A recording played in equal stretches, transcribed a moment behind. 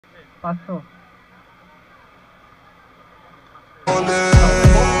500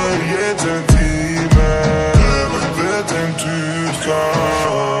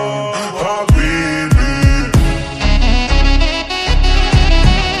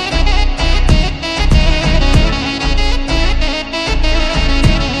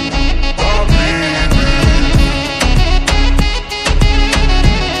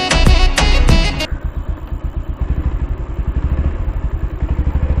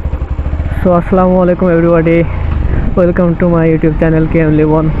 So assalamualaikum everybody, welcome to my YouTube channel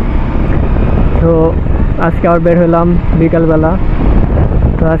KM11। তো আজকে আর বের হলাম বিকালবেলা।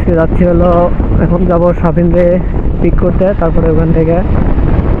 তো আজকে যাচ্ছি হলো, এখন যাব শাপিংয়ে পিক করতে, তারপরে ওখান থেকে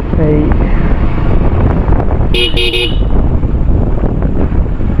এই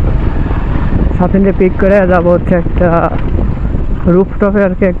শাপিংয়ে পিক করে যাব হচ্ছে একটা রুফটপে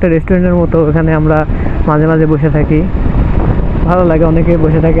আর কি, একটা রেস্টুরেন্টের মতো। ওখানে আমরা মাঝে মাঝে বসে থাকি, ভালো লাগে, অনেকে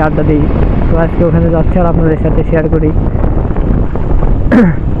বসে থাকি, আড্ডা দিই। তো আজকে ওখানে যাচ্ছি আর আপনাদের সাথে শেয়ার করি।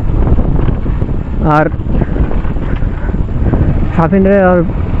 আর শাপিংয়ে আর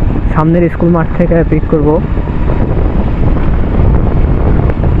সামনের স্কুল মাঠ থেকে পিক করব।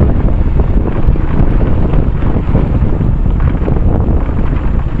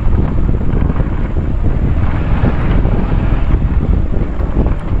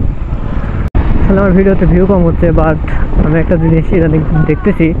 আমার ভিডিওতে ভিউ কম হচ্ছে, বাট আমি একটা জিনিস ইদানিং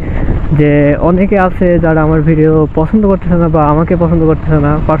দেখতেছি যে অনেকে আছে যারা আমার ভিডিও পছন্দ করতেছে না বা আমাকে পছন্দ করতেছে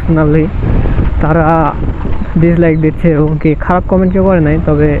না পার্সোনালি, তারা ডিসলাইক দিচ্ছে এবং কি খারাপ কমেন্ট কেউ করে নাই।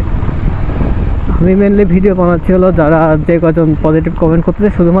 তবে আমি মেনলি ভিডিও বানাচ্ছি হলো যারা যে কজন পজিটিভ কমেন্ট করতেছে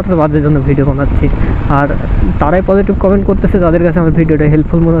শুধুমাত্র তাদের জন্য ভিডিও বানাচ্ছি। আর তারাই পজিটিভ কমেন্ট করতেছে, তাদের কাছে আমার ভিডিওটা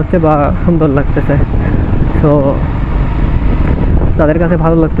হেল্পফুল মনে হচ্ছে বা সুন্দর লাগতেছে। সো তাদের কাছে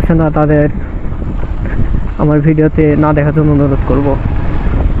ভালো লাগতেছে না, তাদের আমার ভিডিওতে না দেখার জন্য অনুরোধ করব।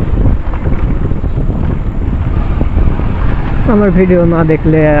 আমার ভিডিও না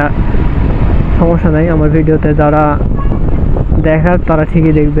দেখলে সমস্যা নাই, আমার ভিডিওতে যারা দেখার তারা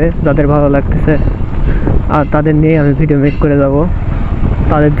ঠিকই দেখবে, যাদের ভালো লাগতেছে। আর তাদের নিয়ে আমি ভিডিও মেক করে যাব,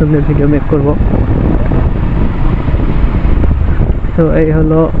 তাদের জন্য ভিডিও মেক করব। তো এই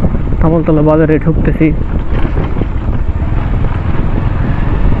হলো তামলতলা বাজারে ঢুকতেছি।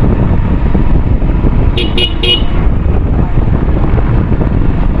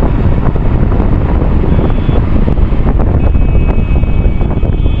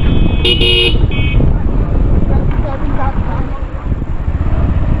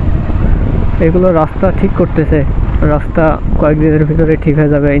 এগুলো রাস্তা ঠিক করতেছে, রাস্তা কয়েকদিনের ভিতরে ঠিক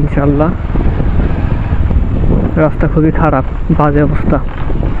হয়ে যাবে ইনশাল্লাহ। রাস্তা খুবই খারাপ, বাজে অবস্থা।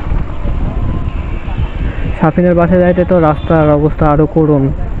 শাপিনের বাসায় যাইতে তো রাস্তার অবস্থা আরো করুন।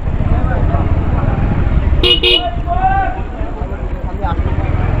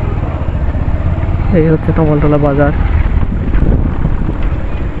 এই হচ্ছে তামলতলা বাজার।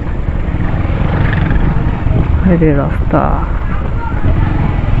 এই যে রাস্তা,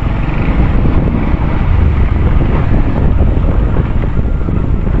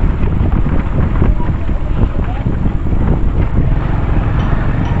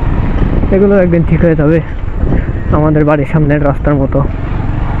 এগুলো একদিন ঠিক হয়ে যাবে আমাদের বাড়ির সামনের রাস্তার মতো।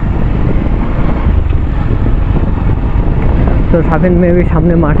 তো শাপিন মেবি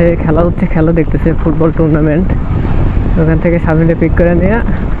সামনে মাঠে খেলা হচ্ছে, খেলা দেখতেছে, ফুটবল টুর্নামেন্ট। ওখান থেকে শাপিনে পিক করে নিয়ে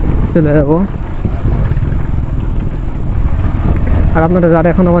চলে যাবো। আর আপনারা যারা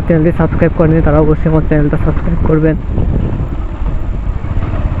এখন আমার চ্যানেলটি সাবস্ক্রাইব করেনি তারা অবশ্যই আমার চ্যানেলটা সাবস্ক্রাইব করবেন।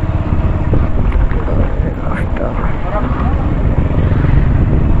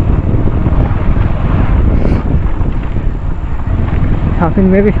 শাপিং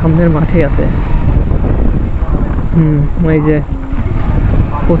মেবি সামনের মাঠে আছে। ওই যে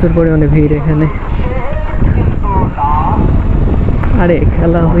প্রচুর পরিমাণে ভিড় এখানে। আরে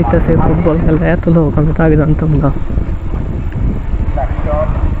খেলা হইতেছে, ফুটবল খেলা, এত লোক আমি তো আগে জানতাম না।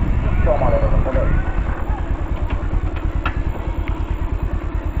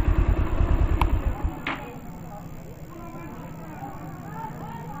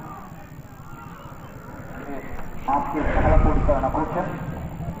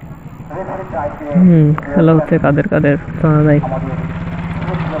 খেলা হচ্ছে, কাদের কাদের জানা নাই।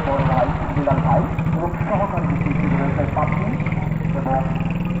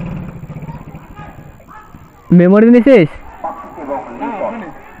 মেমোরি নিছিস?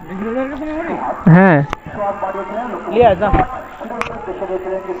 হ্যাঁ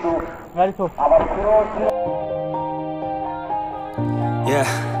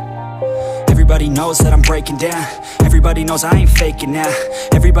Everybody knows that I'm breaking down. Everybody knows I ain't faking now.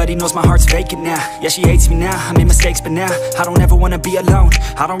 Everybody knows my heart's vacant now. Yeah, she hates me now, I made mistakes but now I don't ever wanna be alone.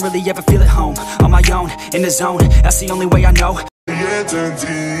 I don't really ever feel at home. On my own, in the zone, that's the only way I know.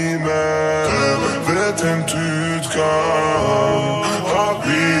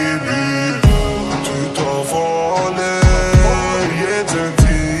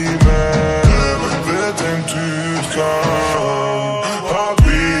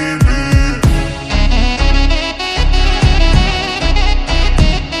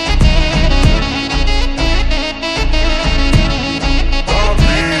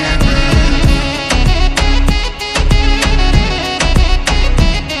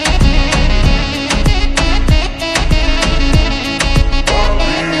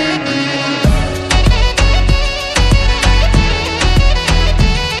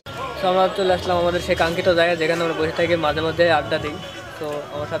 আমরা চলে আসলাম আমাদের সেই কাঙ্ক্ষিত জায়গায় যেখানে আমরা বসে থাকি মাঝে মাঝে আড্ডা দিই। তো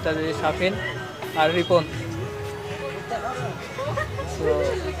আমার সাথে আছে শাফিন আর রিপন। তো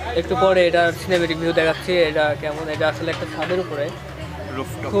একটু পরে এটার সিনেমেটিক ভিউ দেখাচ্ছি। এটা কেমন, এটা আসলে একটা ছাদের উপরে,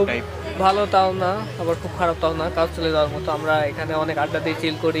 খুব ভালো তাও না আবার খুব খারাপ তাও না, কাজ চলে যাওয়ার মতো। আমরা এখানে অনেক আড্ডা দিই,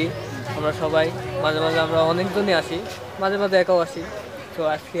 চিল করি আমরা সবাই। মাঝে মাঝে আমরা অনেকজনই আসি, মাঝে মাঝে একাও আসি। তো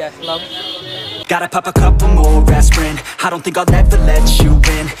আজকে আসলাম। Gotta pop a couple more aspirin. I don't think I'll ever let you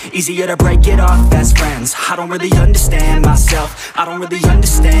in. Easier to break it off best friends. I don't really understand myself. I don't really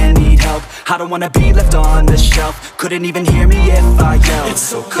understand, need help. I don't wanna be left on the shelf. Couldn't even hear me if I yelled. It's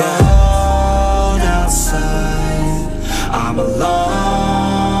so cold outside, I'm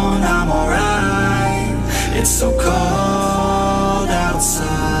alone, I'm alright. It's so cold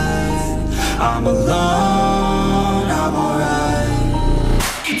outside, I'm alone, I'm alright.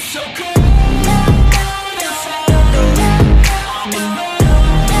 It's so cold.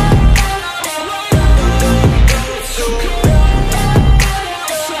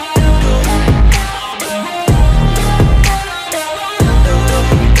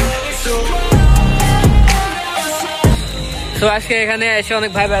 তো আজকে এখানে এসে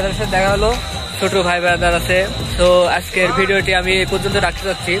অনেক ভাই ব্রাদারের সাথে দেখা হলো, ছোট ভাই ব্রাদার আছে। তো আজকের ভিডিওটি আমি এই পর্যন্ত রাখতে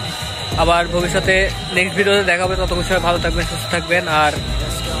চাচ্ছি। আবার ভবিষ্যতে নেক্সট ভিডিওতে দেখা হবে। ততক্ষণ সবাই ভালো থাকবেন, সুস্থ থাকবেন। আর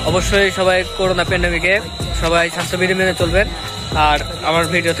অবশ্যই সবাই করোনা প্যান্ডেমিকে সবাই স্বাস্থ্যবিধি মেনে চলবেন। আর আমার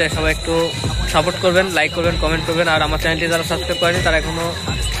ভিডিওতে সবাই একটু সাপোর্ট করবেন, লাইক করবেন, কমেন্ট করবেন। আর আমার চ্যানেলটি যারা সাবস্ক্রাইব করেনি তারা এখনও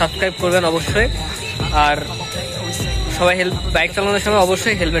সাবস্ক্রাইব করবেন অবশ্যই। আর সবাই বাইক চালানোর সময়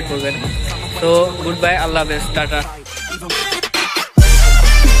অবশ্যই হেলমেট পরবেন। তো গুড বাই, আল্লাহ হাফেজ, টাটা।